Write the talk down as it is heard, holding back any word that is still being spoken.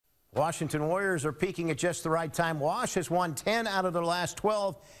Washington Warriors are peaking at just the right time. Wash has won 10 out of their last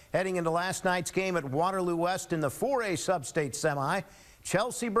 12, heading into last night's game at Waterloo West in the 4A substate semi.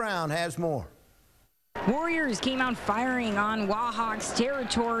 Chelsea Brown has more. Warriors came out firing on Wahawks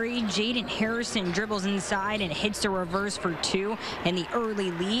territory. Jaden Harrison dribbles inside and hits the reverse for two in the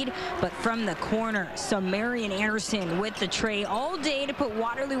early lead. But from the corner, Samarian Anderson with the tray all day to put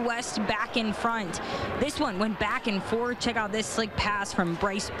Waterloo West back in front. This one went back and forth. Check out this slick pass from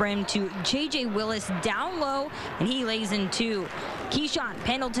Bryce Brim to J.J. Willis down low, and he lays in two. Keyshawn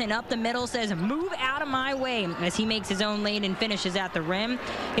Pendleton up the middle says, "Move out of my way," as he makes his own lane and finishes at the rim.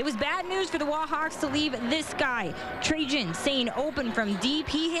 It was bad news for the Wahawks to leave this guy. Trajan saying open from deep.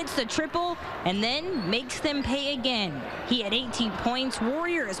 He hits the triple and then makes them pay again. He had 18 points.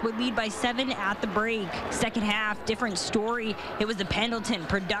 Warriors would lead by 7 at the break. Second half, different story. It was the Pendleton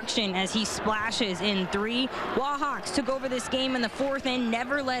production as he splashes in 3. Wahawks took over this game in the fourth and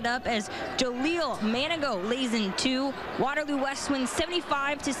never let up as Jaleel Manigo lays in 2. Waterloo West wins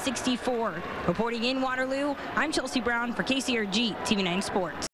 75-64. Reporting in Waterloo, I'm Chelsea Brown for KCRG TV9 Sports.